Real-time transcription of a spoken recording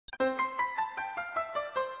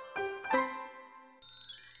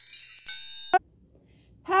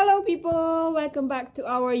Hello people, welcome back to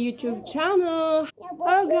our YouTube channel.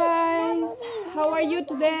 Hello guys, how are you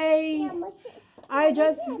today? I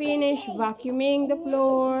just finished vacuuming the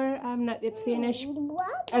floor. I'm not yet finished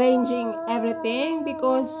arranging everything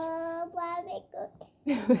because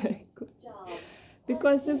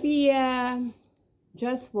because Sophia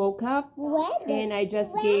just woke up and I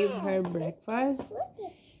just gave her breakfast.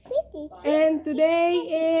 And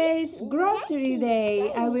today is grocery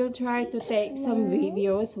day. I will try to take some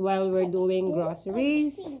videos while we're doing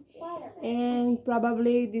groceries. And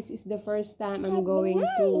probably this is the first time I'm going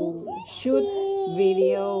to shoot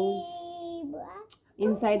videos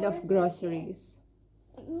inside of groceries.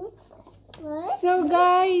 So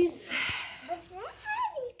guys,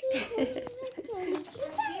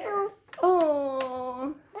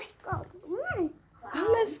 oh,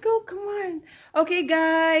 let's go, come on. Okay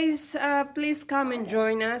guys, please come and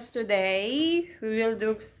join us today. We will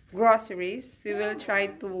do groceries. We will try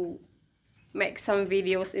to make some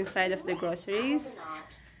videos inside of the groceries.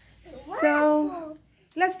 So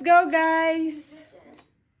let's go guys.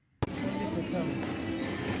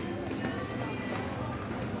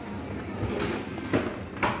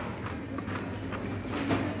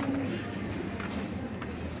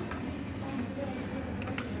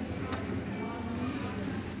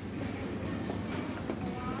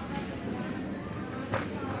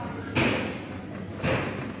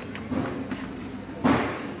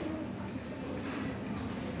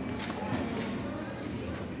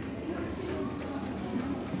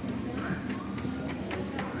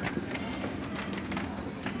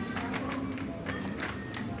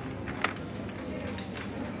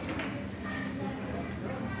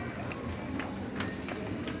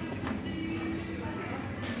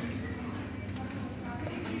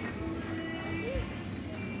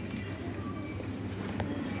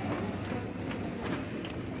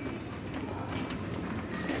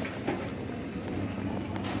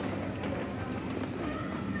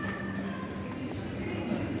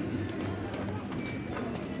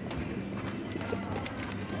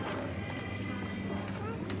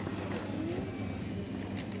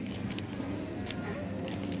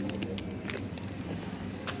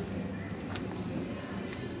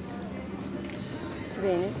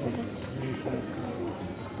 Bene.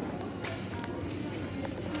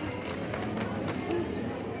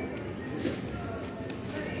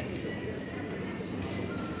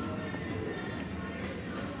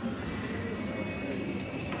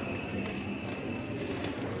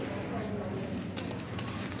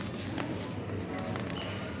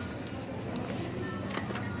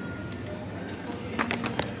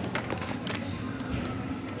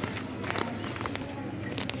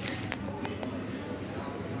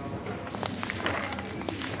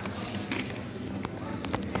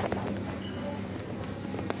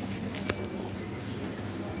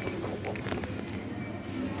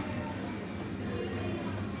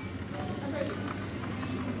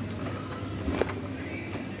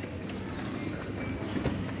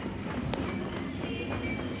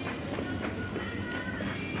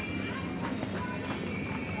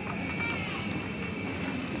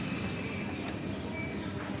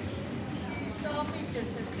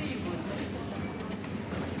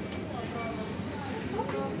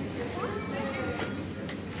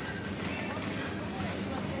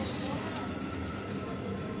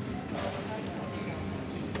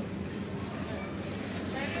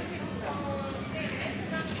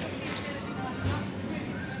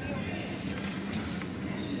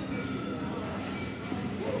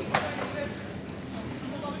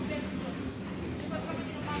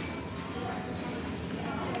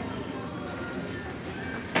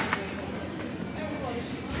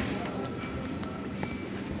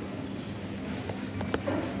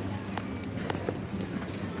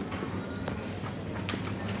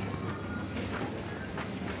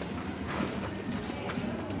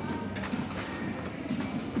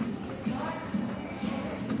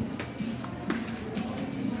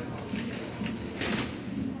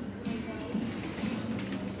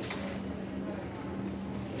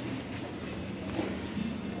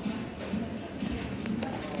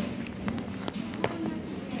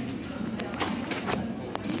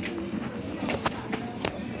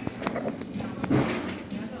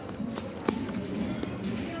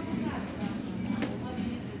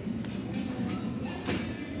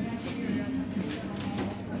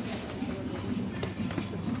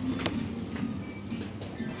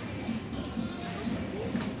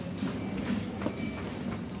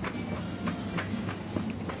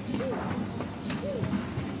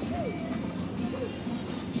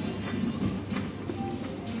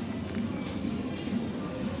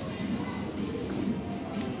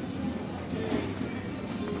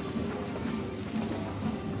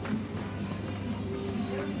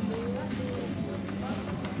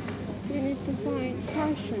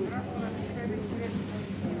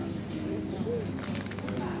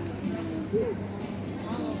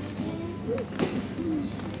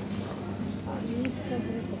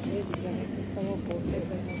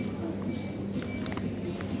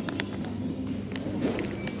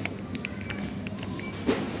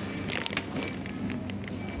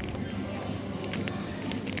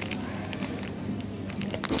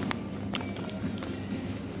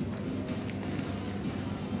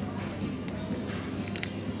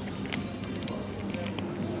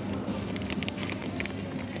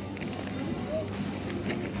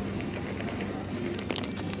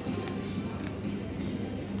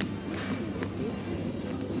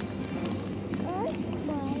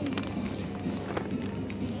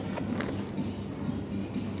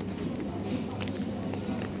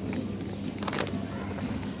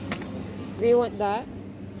 Do you want that?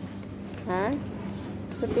 Huh?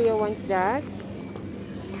 Sophia wants that?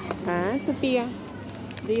 Huh? Sophia,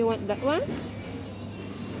 do you want that one?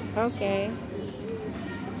 Okay.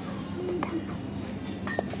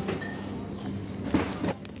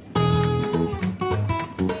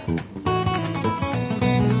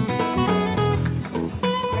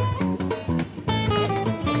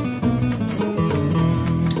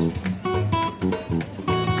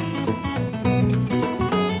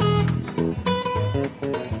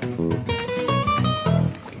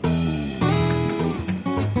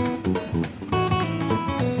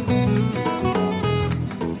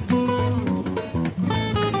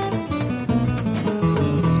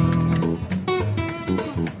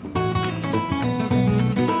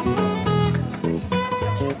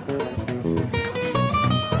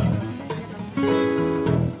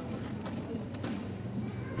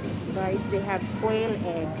 Guys, they have quail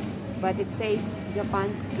egg, but it says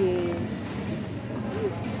Japan's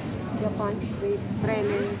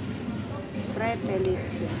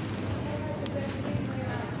prepelits.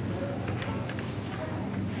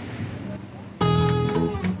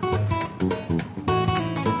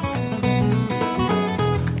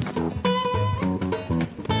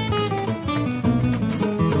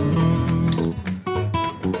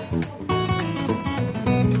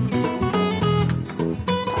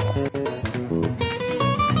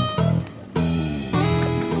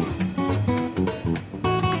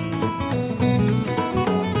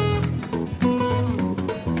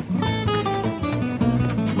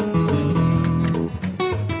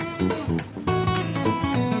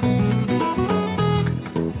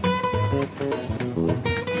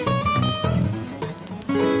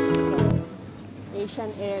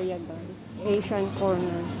 Asian area, guys. Asian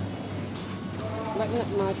corners. But not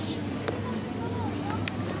much.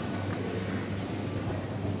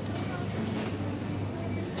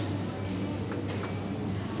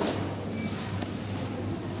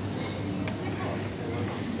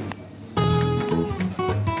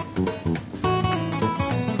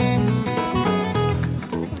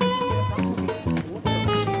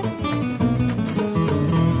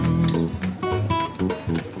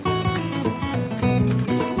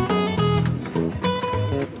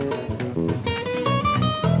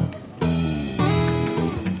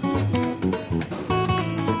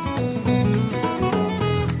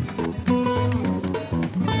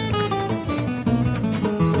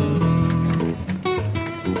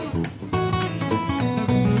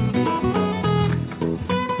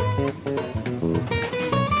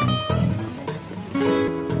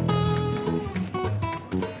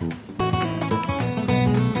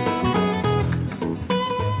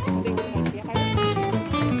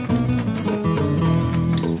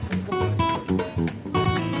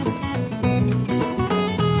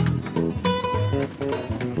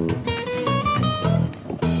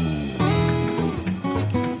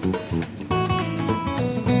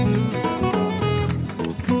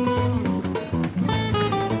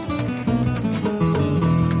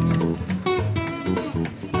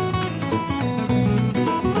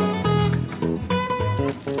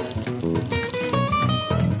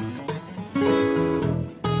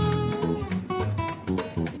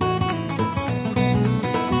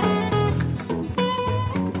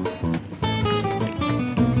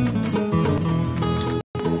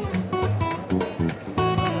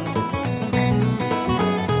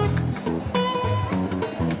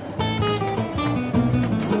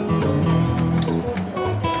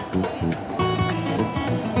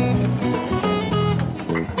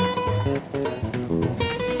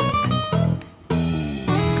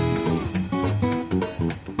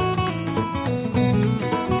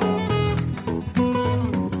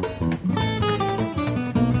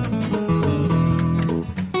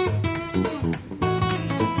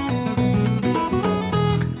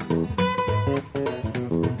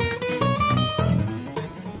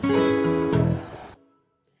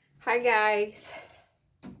 Hi guys,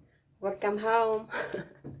 welcome home.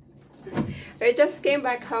 I just came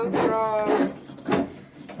back home from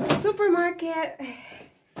supermarket.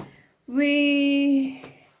 We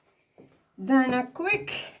done a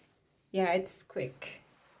quick, yeah, it's quick,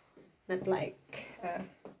 not like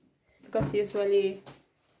because usually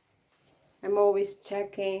I'm always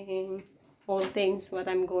checking all things what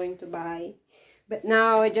I'm going to buy, but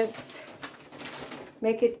now I just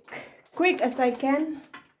make it quick as I can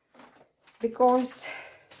because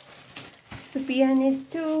Sophia need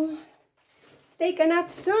to take a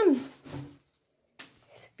nap soon.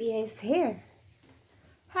 Sophia is here.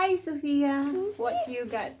 Hi Sophia, what you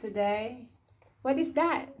got today? What is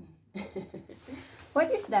that? What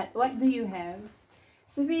is that? What do you have?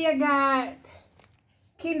 Sophia got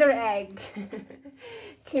Kinder egg.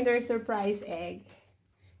 Kinder surprise egg.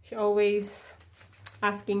 She always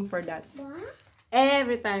asking for that. What?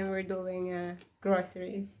 Every time we're doing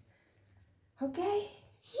groceries. Okay.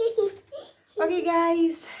 Okay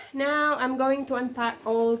guys, now I'm going to unpack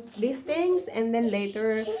all these things and then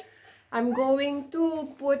later I'm going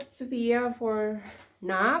to put Sophia for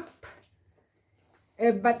nap.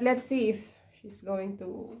 But let's see if she's going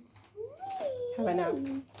to have a nap.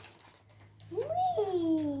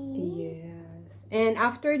 Yes. And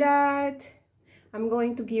after that, I'm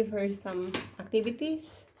going to give her some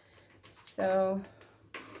activities. So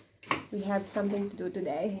we have something to do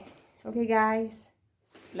today. Okay guys,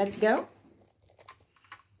 let's go.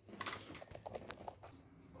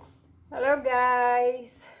 Hello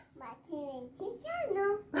guys.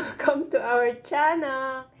 Welcome to our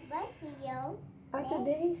channel.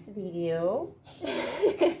 Today's video.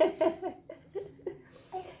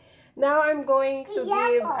 Now I'm going to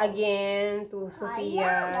give again to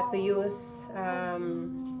Sophia to use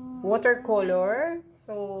watercolor.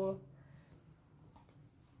 So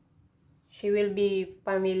she will be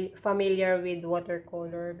familiar with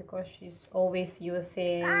watercolor because she's always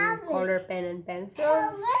using color pen and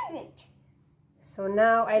pencils. So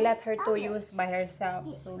now I let her to use by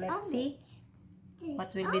herself. So let's see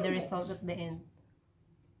what will be the result at the end.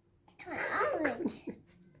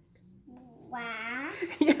 Wow.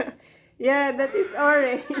 Yeah, that is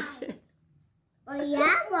orange. Or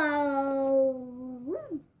yellow.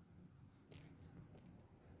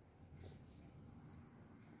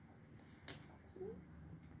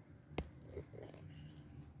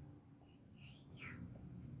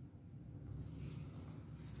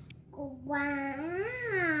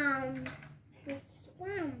 Wow. This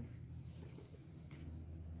one.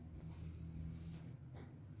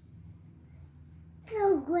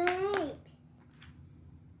 So great.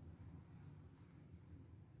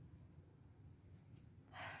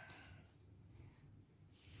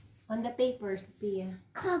 On the paper, Sophia.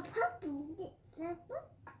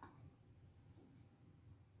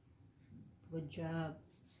 Good job.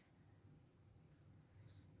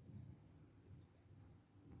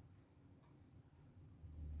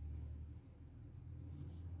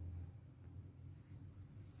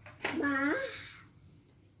 Wow.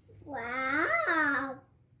 Wow.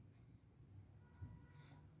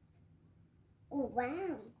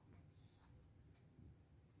 Wow.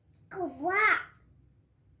 Quack.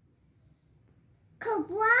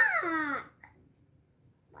 Quack.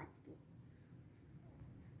 What?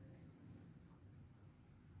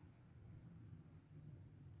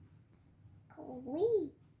 Green.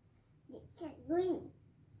 It's a green.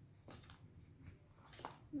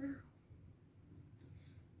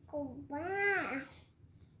 Wow.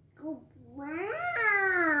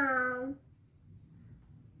 Wow.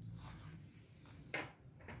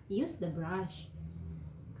 Use the brush.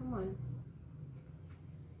 Come on.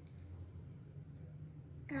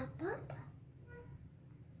 Pop.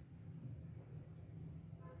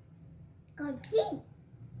 Complete.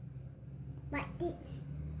 What is?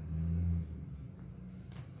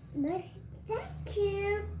 Thank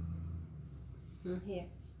you. Here.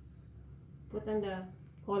 Put on the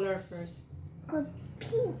color first.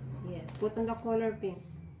 Complete. Yeah, put on the color pink.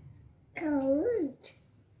 Cold.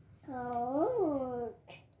 Cold.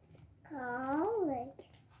 Cold.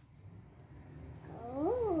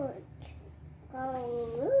 Cold.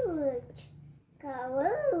 Cold.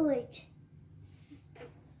 Cold.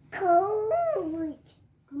 Cold.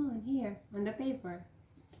 Come on, here, on the paper.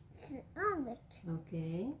 Cold.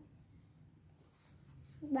 Okay.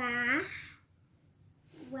 Wow.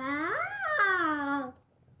 Wow.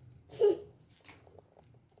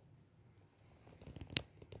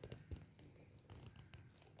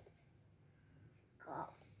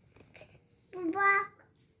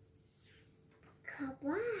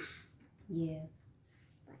 Yeah.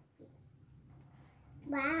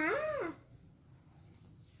 Wow.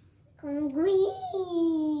 Green.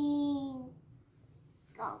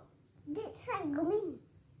 Go. This is green.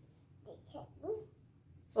 This is green.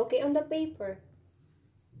 Okay, on the paper.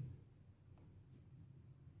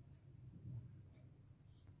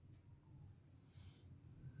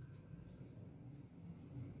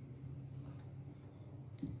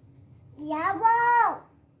 Yellow.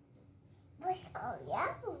 Let's go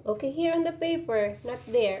yellow. Okay, here on the paper. Not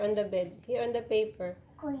there on the bed. Here on the paper.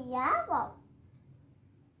 Go yellow.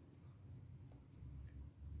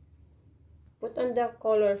 Put on the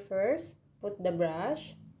color first. Put the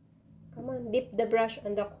brush. Come on, dip the brush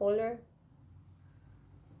on the color.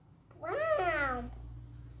 Wow.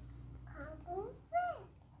 Color red.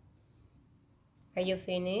 Are you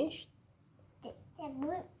finished? It's a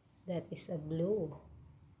blue. That is a blue.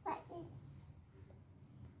 What is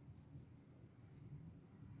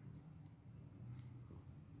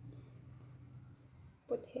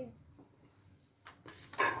Put here.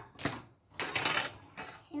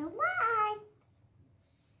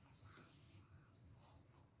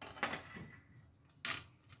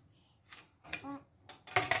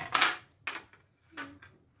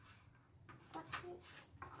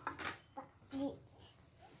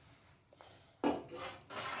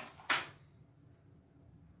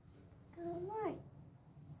 white?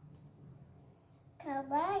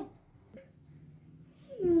 Correct.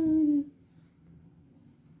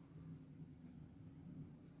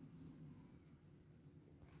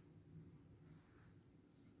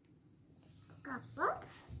 Couple.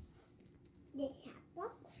 This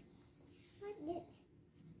apple. What this?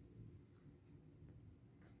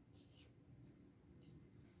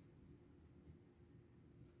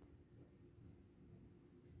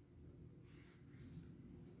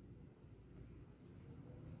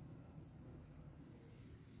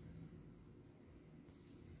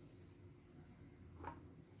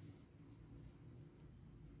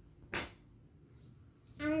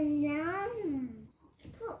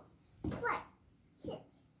 Four, five, six,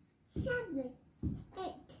 seven,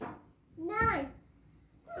 8, 9,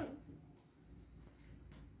 10.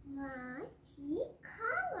 She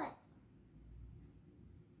color.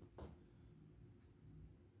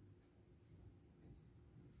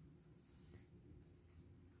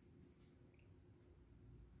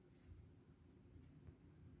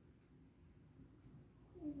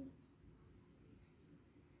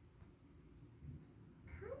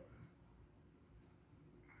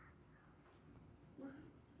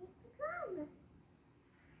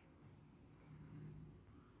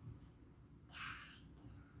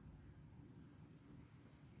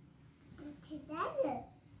 Together.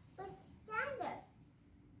 Put together.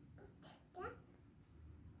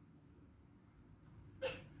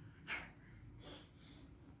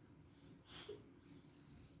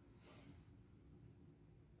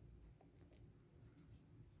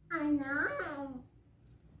 I know.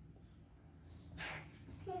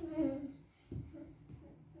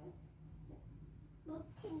 Put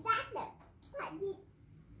together.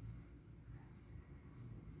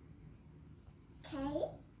 Okay.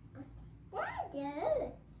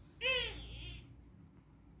 Together.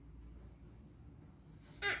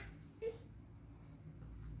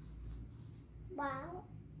 Wow.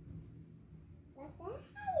 That's how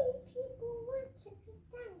many people want to be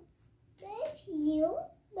done. There's you.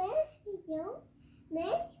 There's you.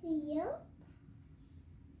 There's you.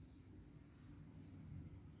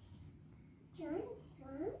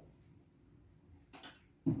 Johnson.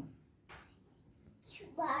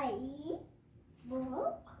 Try.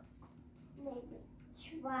 Book. Maybe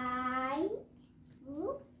try.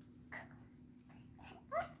 Book.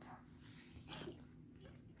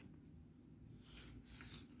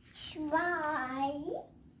 Try.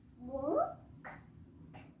 Book.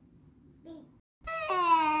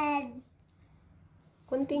 Bed.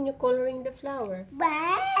 Continue coloring the flower.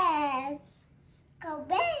 Bed. Go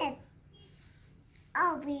bed.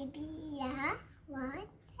 Oh, baby, yeah. What?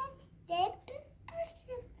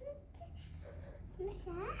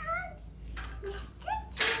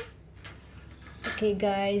 Okay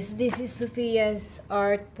guys, this is Sophia's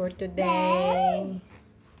art for today.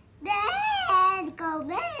 Bed. Go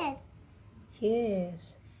bed.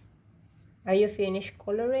 Yes. Are you finished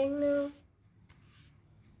coloring now?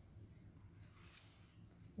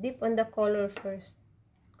 Dip on the color first.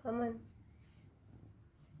 Come on.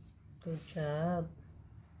 Good job.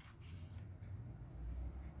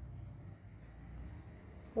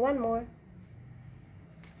 One more.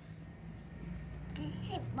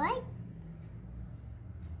 This is right.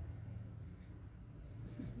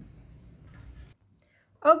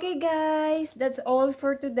 Okay guys, that's all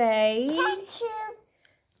for today. Thank you.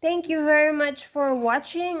 Thank you very much for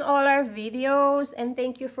watching all our videos, and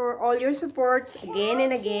thank you for all your supports again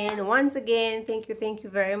and again. Once again, thank you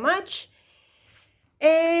very much.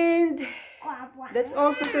 And that's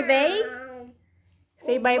all for today.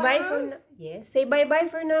 Say bye-bye for now. Yes, say bye-bye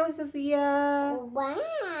for now, Sophia. Wow.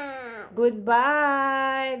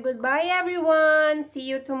 Goodbye. Goodbye, everyone. See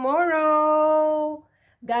you tomorrow.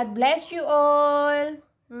 God bless you all.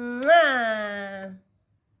 Mwah.